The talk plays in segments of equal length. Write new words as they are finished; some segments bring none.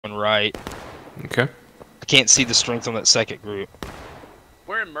right. Okay. I can't see the strength on that second group.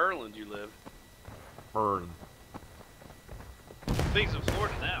 Where in Maryland do you live? Burn. Things in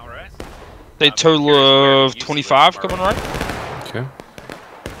Florida now, right? Say total of 25 coming right. Okay.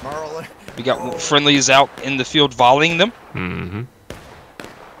 Maryland. We got friendlies out in the field volleying them. Mm-hmm.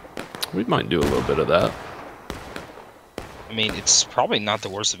 We might do a little bit of that. I mean, it's probably not the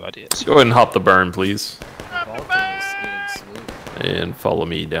worst of ideas. Go ahead and hop the berm, please. Vulcan is getting smooth. And follow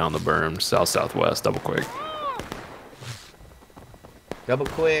me down the berm, south-southwest, double quick. Double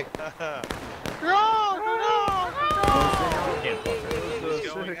quick.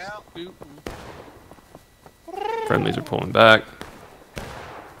 Friendlies are pulling back.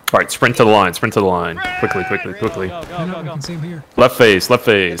 Alright, sprint to the line, sprint to the line. Quickly, quickly, quickly. Go, go, go, go. Same here. Left face, left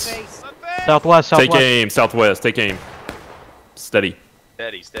face. Southwest, southwest. Take aim, southwest, take aim. Steady.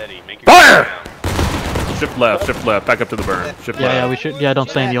 Steady, steady. Make your Fire! down. Shift left, back up to the berm. Shift Yeah, yeah, left. we should. Yeah, don't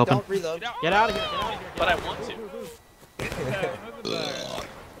stay in the open. Don't reload. Get out of here. Get out of here. But I want to.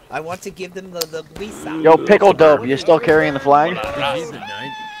 I want to give them the visa. Yo, Pickle Dope, you still carrying the flag?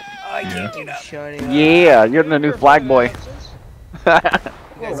 I can't do that. Yeah, you're the new flag boy.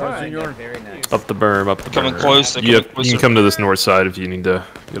 You guys are doing that very nice. Up the berm, up the berm. Coming close, they're You, coming you closer. can come to this north side if you need to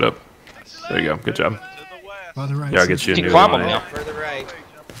get up. There you go, good job. By the right Yeah, I'll side. get you a You new can climb line. them now. Further right.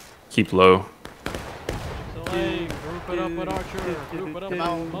 Keep low. Delay. Group it up with Archer. Group it up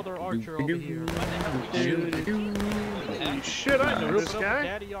with Mother Archer over here. Shit, I know this guy.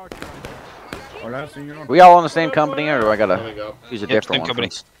 Daddy Archer. We all on the same company, or do I gotta use a Yep, different same one? company.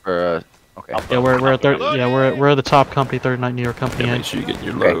 For, okay. Yeah, we're at third. Yeah, we're the top company, third night New York company. Yeah, Yeah. make sure you get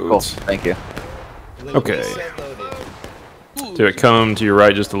your Okay, cool. loads. Thank you. Okay. Reset loaded. So it come to your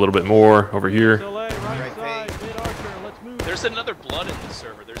right just a little bit more over here. Delay, right Right side, mid Archer. Let's move. There's another blood in the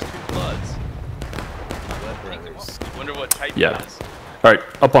server. There's 2 bloods. Wonder what type Yeah. it is. Alright,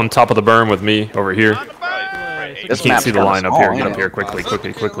 up on top of the berm with me over here. Right, right. You This can't map's see the kinda line up here. small, Get up yeah. here quickly,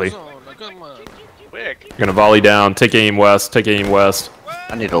 quickly, quickly. Quick. You're gonna volley down. Take aim west. Take aim west.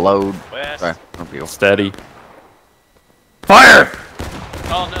 I need to load. West. Sorry, don't you. Steady. Fire!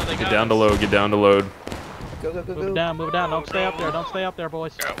 Oh no, they got Get down to us. load. Get down to load. Go, go, go, Move it go. down, move it down. Don't stay up there. Don't stay up there,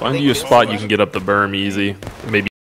 boys. Find you a spot you can get up the berm easy. Maybe